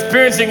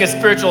experiencing a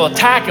spiritual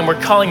attack and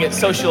we're calling it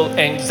social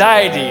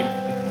anxiety.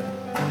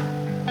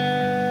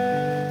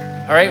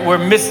 All right, we're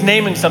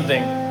misnaming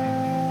something.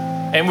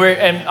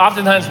 And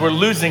oftentimes we're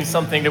losing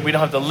something that we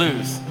don't have to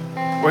lose.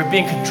 We're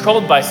being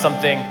controlled by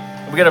something.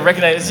 We got to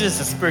recognize this is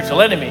just a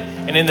spiritual enemy.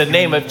 And in the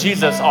name of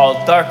Jesus,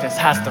 all darkness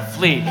has to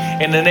flee.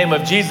 In the name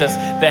of Jesus,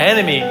 the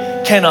enemy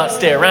cannot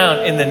stay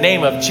around. In the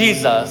name of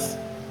Jesus,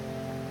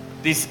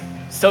 these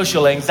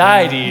social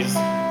anxieties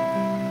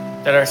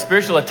that are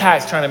spiritual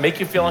attacks trying to make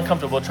you feel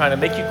uncomfortable, trying to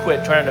make you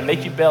quit, trying to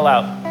make you bail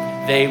out,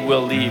 they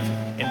will leave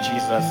in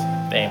Jesus'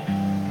 name.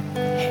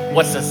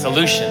 What's the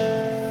solution?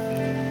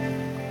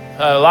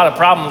 A lot of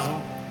problems.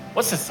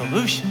 What's the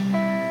solution?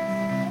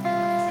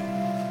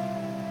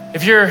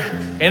 If you're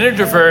an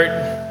introvert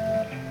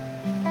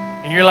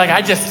and you're like,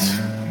 I just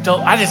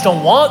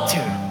don't want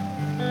to.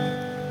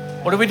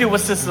 What do we do?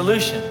 What's the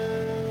solution?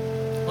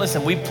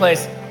 Listen, we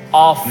place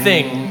all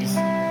things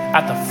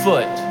at the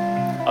foot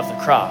of the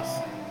cross.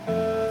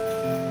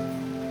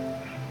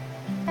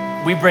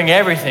 We bring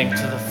everything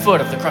to the foot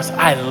of the cross.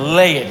 I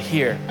lay it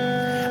here.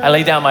 I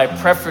lay down my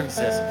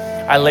preferences.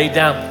 I lay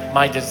down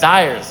my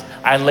desires.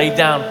 I lay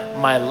down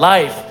my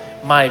life,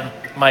 my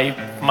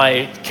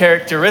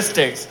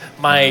characteristics,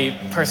 my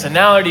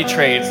personality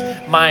traits,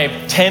 my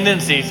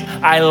tendencies.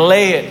 I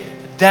lay it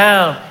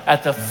down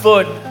at the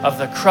foot of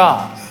the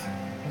cross.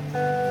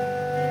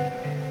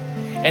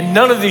 And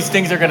none of these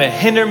things are going to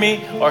hinder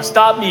me or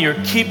stop me or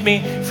keep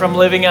me from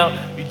living out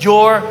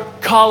your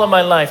call on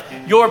my life,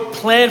 your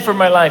plan for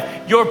my life,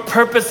 your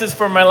purposes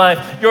for my life,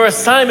 your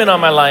assignment on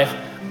my life.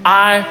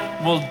 I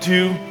will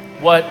do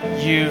what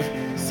you've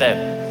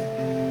said.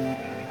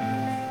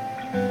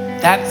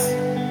 That's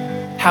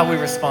how we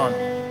respond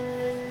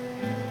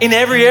in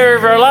every area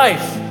of our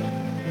life.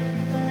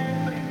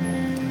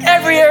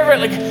 Every area,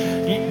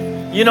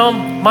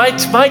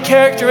 my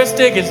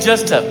characteristic is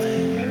just to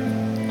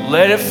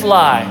let it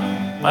fly.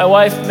 My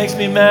wife makes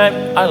me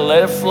mad, I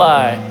let it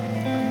fly.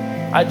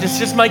 It's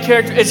just my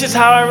character. It's just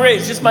how I'm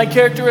raised. It's just my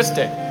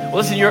characteristic. Well,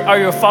 listen, are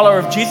you a follower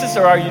of Jesus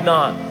or are you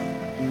not?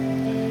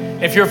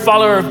 If you're a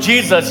follower of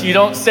Jesus, you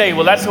don't say,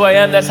 well, that's who I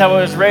am. That's how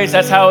I was raised.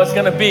 That's how it's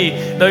going to be.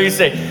 No, you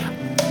say,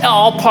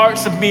 all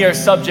parts of me are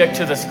subject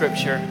to the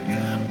scripture.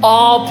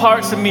 All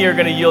parts of me are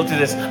going to yield to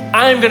this.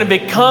 I'm going to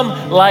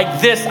become like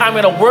this. I'm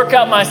going to work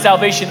out my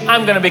salvation.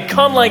 I'm going to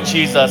become like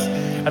Jesus.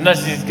 I'm not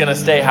just going to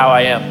stay how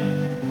I am.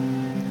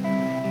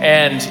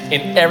 And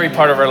in every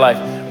part of our life.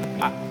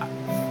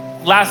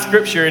 Last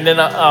scripture, and then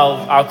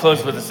I'll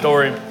close with a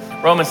story.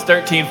 Romans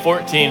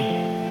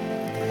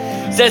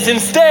 13:14 says,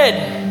 instead,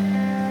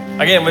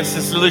 again, what's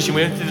the solution?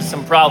 We went through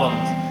some problems.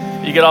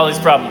 You get all these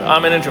problems.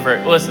 I'm an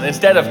introvert. Well, listen,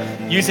 instead of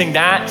using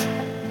that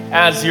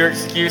as your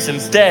excuse,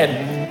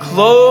 instead,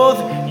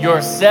 clothe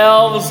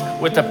yourselves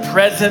with the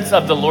presence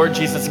of the Lord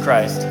Jesus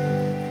Christ.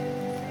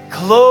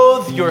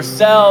 Clothe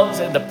yourselves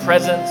in the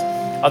presence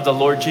of the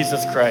Lord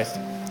Jesus Christ.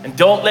 And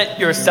don't let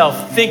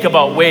yourself think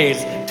about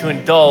ways to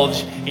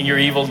indulge in your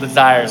evil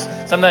desires.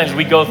 Sometimes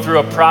we go through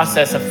a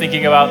process of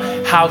thinking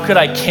about how could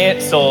I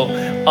cancel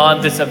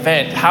on this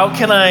event? How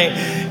can I,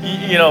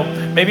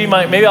 maybe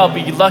I'll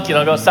be lucky and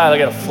I'll go outside, I'll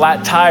get a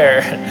flat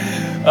tire.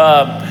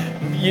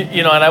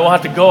 And I won't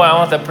have to go, I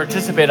won't have to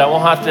participate, I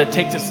won't have to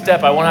take the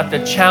step, I won't have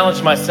to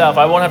challenge myself,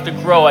 I won't have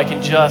to grow, I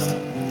can just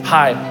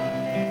hide.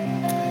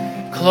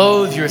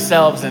 Clothe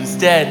yourselves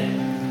instead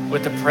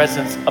with the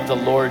presence of the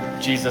Lord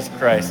Jesus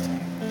Christ.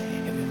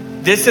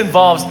 This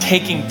involves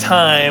taking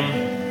time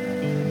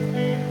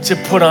to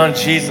put on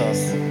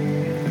Jesus,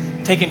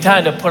 taking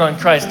time to put on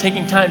Christ,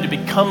 taking time to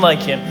become like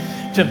him,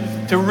 to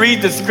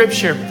read the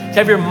scripture, to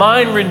have your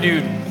mind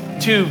renewed,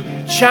 to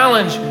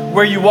challenge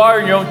where you are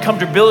in your own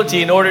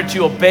comfortability in order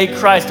to obey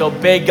Christ,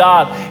 obey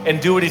God,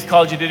 and do what he's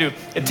called you to do.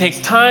 It takes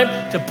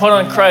time to put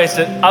on Christ.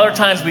 And other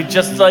times we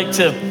just like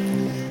to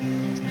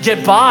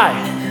get by.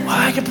 Well,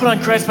 I can put on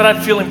Christ, but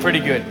I'm feeling pretty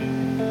good.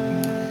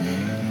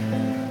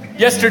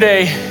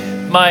 Yesterday,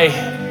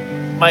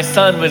 my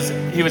son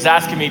was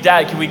asking me,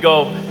 Dad, can we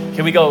go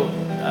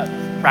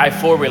ride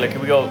four-wheeler?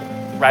 Can we go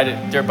ride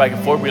a dirt bike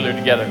and four-wheeler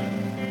together?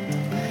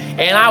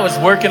 And I was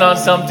working on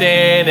something,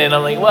 and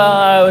I'm like, well,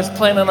 I was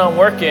planning on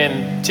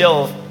working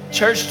till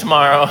church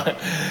tomorrow.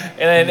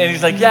 and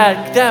he's like,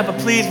 yeah, Dad, but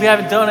please, we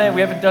haven't done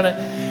it.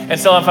 And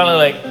so I'm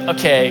finally like,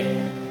 okay,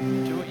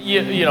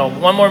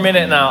 one more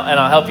minute and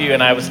I'll help you.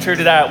 And I was true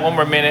to that. One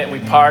more minute, and we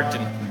parked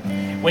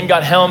and went and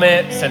got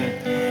helmets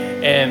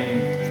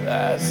and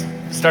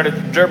started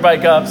the dirt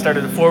bike up,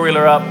 started the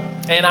four-wheeler up.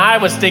 And I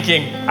was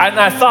thinking,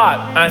 I thought,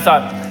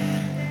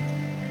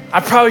 I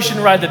probably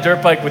shouldn't ride the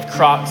dirt bike with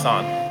Crocs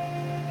on.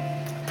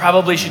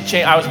 Probably should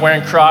change. I was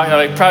wearing Crocs.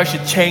 I probably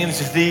should change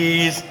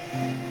these.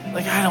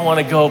 Like, I don't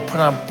want to go put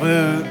on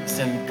boots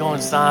and go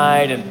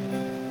inside.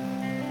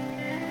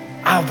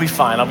 I'll be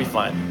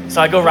fine.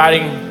 So I go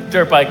riding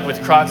dirt bike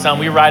with Crocs on.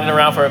 We were riding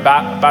around for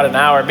about an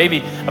hour, maybe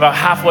about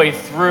halfway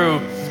through.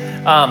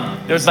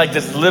 There was like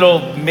this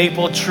little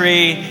maple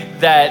tree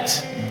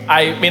that,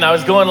 I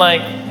was going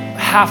like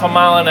half a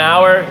mile an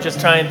hour just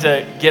trying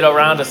to get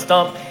around a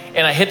stump.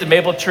 And I hit the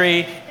maple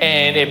tree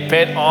and it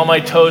bent all my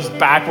toes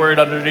backward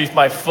underneath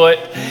my foot.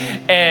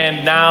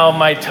 And now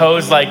my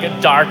toes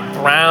like dark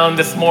brown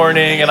this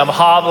morning and I'm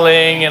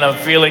hobbling and I'm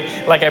feeling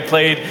like I'm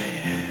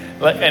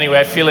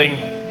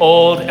feeling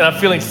old and I'm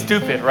feeling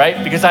stupid,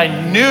 right? Because I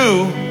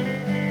knew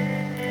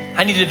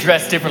I needed to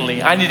dress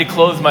differently. I needed to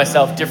clothe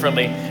myself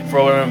differently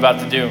for what I'm about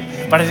to do.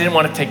 But I didn't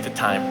want to take the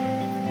time.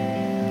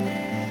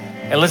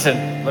 And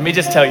listen, let me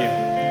just tell you,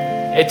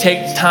 it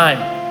takes time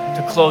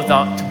to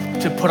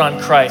to put on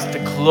Christ, to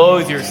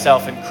clothe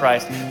yourself in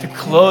Christ, to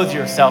clothe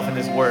yourself in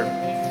His Word.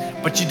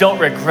 But you don't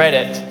regret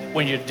it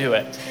when you do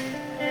it.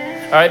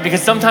 All right,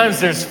 because sometimes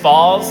there's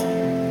falls,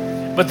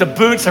 but the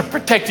boots are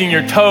protecting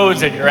your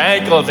toes and your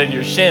ankles and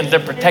your shins. They're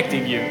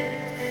protecting you.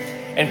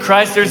 And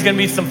Christ, there's gonna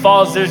be some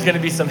falls, there's gonna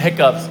be some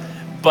hiccups,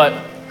 but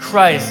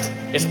Christ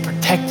is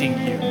protecting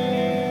you.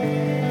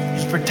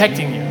 He's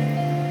protecting you.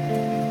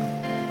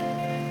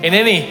 In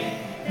any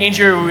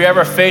injury we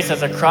ever face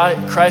as a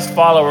Christ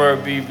follower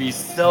would be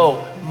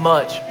so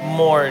much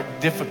more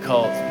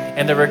difficult,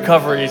 and the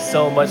recovery is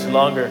so much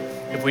longer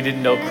if we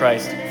didn't know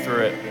Christ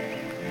through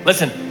it.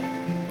 Listen,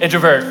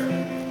 introvert,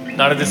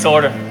 not a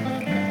disorder.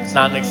 It's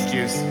not an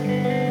excuse.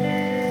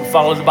 We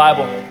follow the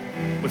Bible.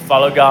 We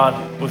follow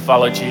God. We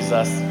follow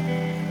Jesus,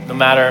 no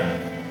matter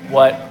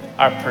what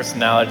our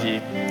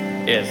personality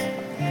is.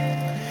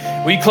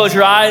 Will you close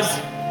your eyes?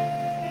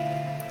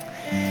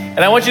 And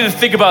I want you to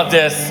think about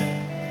this,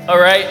 all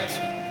right?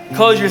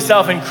 Clothe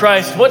yourself in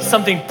Christ. What's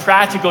something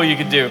practical you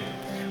could do?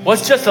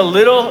 What's just a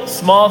little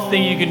small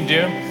thing you can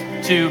do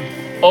to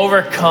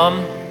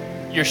overcome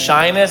your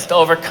shyness, to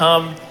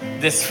overcome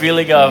this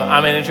feeling of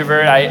I'm an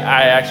introvert, I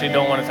actually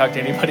don't want to talk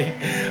to anybody.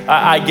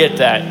 I get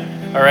that,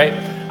 all right?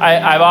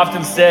 I've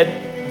often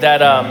said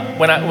that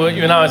when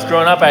I was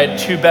growing up, I had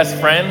 2 best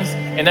friends,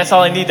 and that's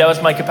all I need. That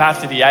was my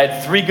capacity. I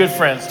had 3 good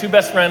friends, 2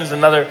 best friends,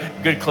 another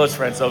good close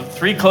friend. So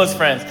 3 close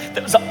friends.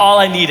 That was all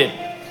I needed.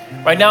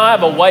 Right now, I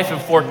have a wife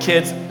and 4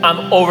 kids.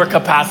 I'm over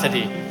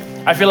capacity.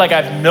 I feel like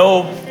I have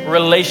no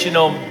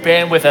relational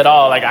bandwidth at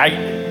all. Like I'm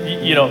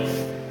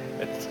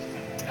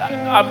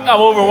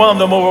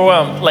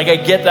overwhelmed. Like I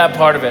get that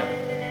part of it.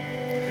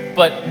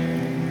 But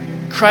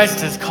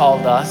Christ has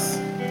called us.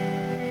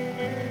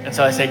 And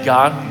so I say,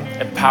 God,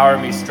 empower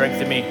me,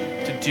 strengthen me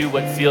to do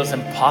what feels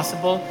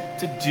impossible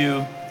to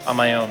do on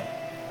my own.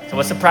 So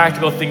what's the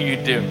practical thing you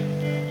could do?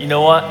 You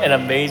know what? An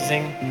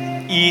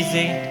amazing,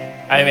 easy,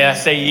 I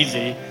say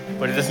easy,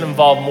 but it doesn't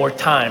involve more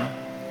time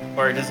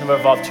or it doesn't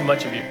involve too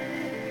much of you.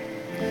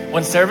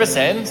 When service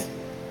ends,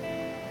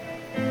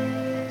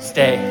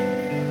 stay.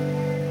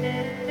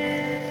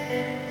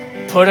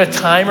 Put a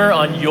timer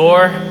on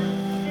your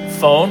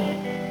phone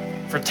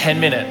for 10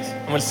 minutes.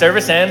 And when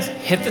service ends,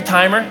 hit the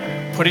timer,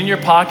 put it in your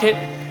pocket,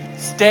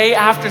 stay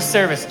after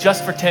service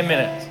just for 10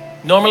 minutes.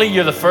 Normally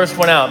you're the first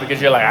one out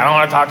because you're like, I don't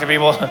want to talk to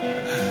people.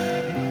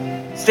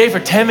 Stay for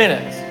 10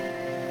 minutes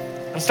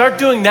and start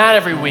doing that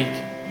every week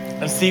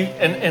and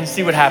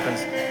see what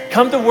happens.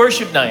 Come to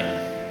worship night.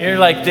 You're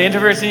like, the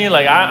introverts in you,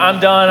 like, I'm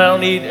done. I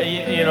don't need,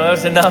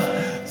 that's enough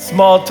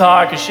small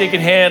talk and shaking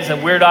hands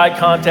and weird eye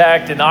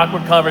contact and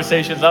awkward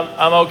conversations.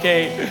 I'm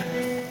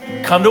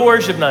okay. Come to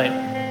worship night.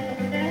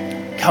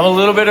 Come a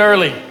little bit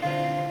early.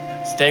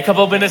 Stay a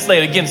couple of minutes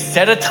late. Again,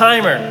 set a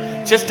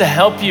timer just to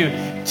help you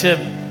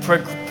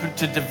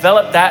to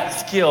develop that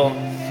skill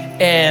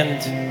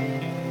and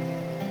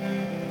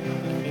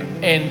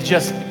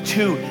just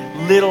 2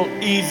 little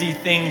easy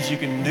things you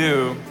can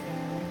do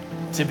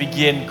to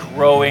begin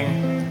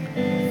growing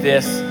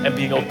this and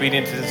being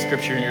obedient to the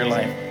scripture in your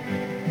life.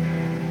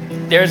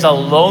 There's a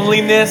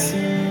loneliness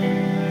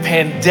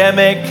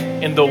pandemic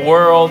in the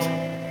world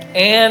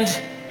and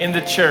in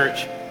the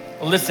church.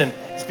 Listen,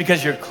 it's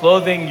because you're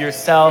clothing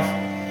yourself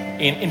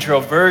in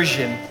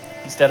introversion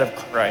instead of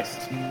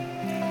Christ.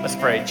 Let's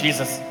pray.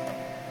 Jesus,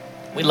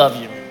 we love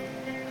you.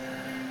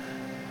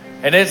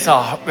 And it's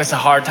a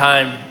hard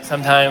time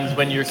sometimes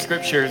when your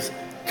scripture's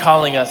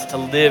calling us to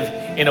live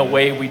in a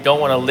way we don't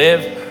want to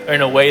live or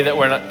in a way that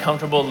we're not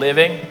comfortable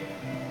living.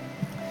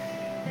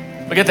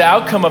 But the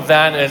outcome of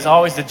that is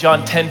always the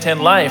John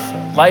 10:10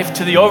 life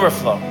to the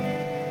overflow.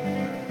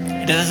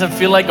 It doesn't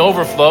feel like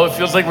overflow. It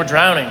feels like we're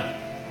drowning.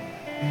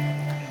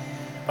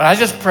 But I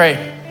just pray,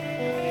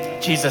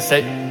 Jesus,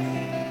 that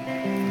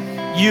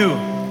you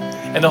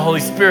and the Holy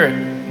Spirit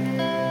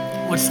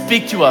would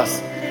speak to us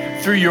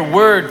through your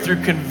word,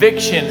 through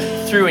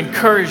conviction, through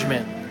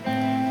encouragement,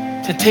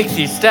 to take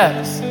these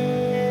steps,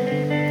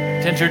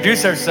 to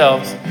introduce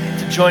ourselves,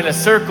 to join a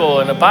circle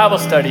and a Bible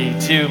study,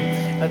 to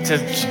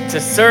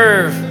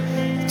serve,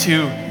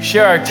 to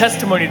share our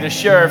testimony, to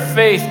share our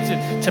faith,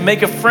 to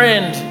make a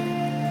friend,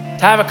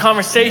 to have a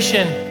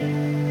conversation,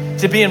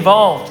 to be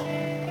involved.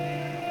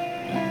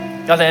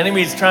 God, the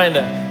enemy is trying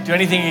to do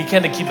anything he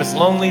can to keep us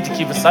lonely, to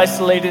keep us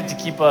isolated, to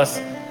keep us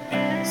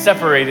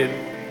separated,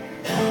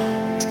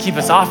 to keep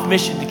us off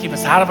mission, to keep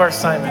us out of our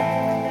assignment.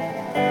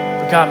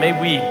 But God, may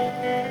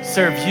we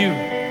serve you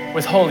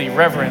with holy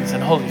reverence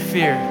and holy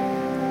fear.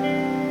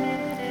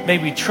 May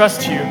we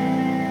trust you.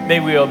 May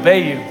we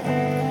obey you.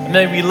 And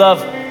may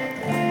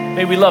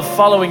we love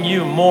following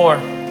you more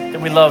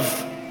than we love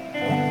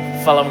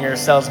following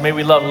ourselves. May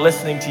we love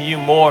listening to you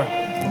more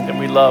than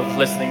we love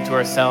listening to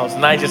ourselves.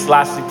 And I just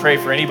lastly pray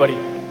for anybody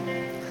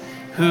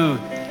who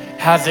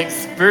has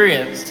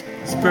experienced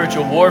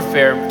spiritual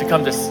warfare to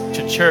come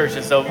to church.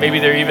 And so maybe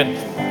they're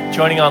even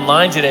joining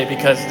online today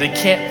because they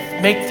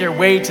can't make their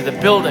way to the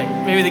building.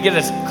 Maybe they get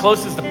as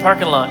close as the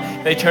parking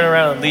lot, they turn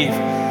around and leave.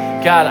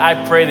 God,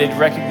 I pray they'd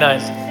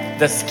recognize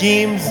the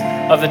schemes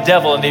of the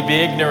devil and they'd be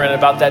ignorant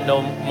about that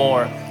no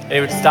more. And they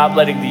would stop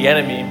letting the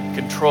enemy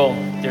control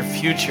their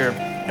future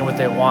and what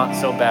they want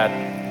so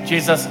bad.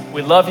 Jesus,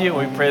 we love you.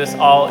 We pray this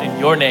all in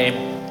your name.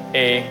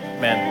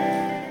 Amen.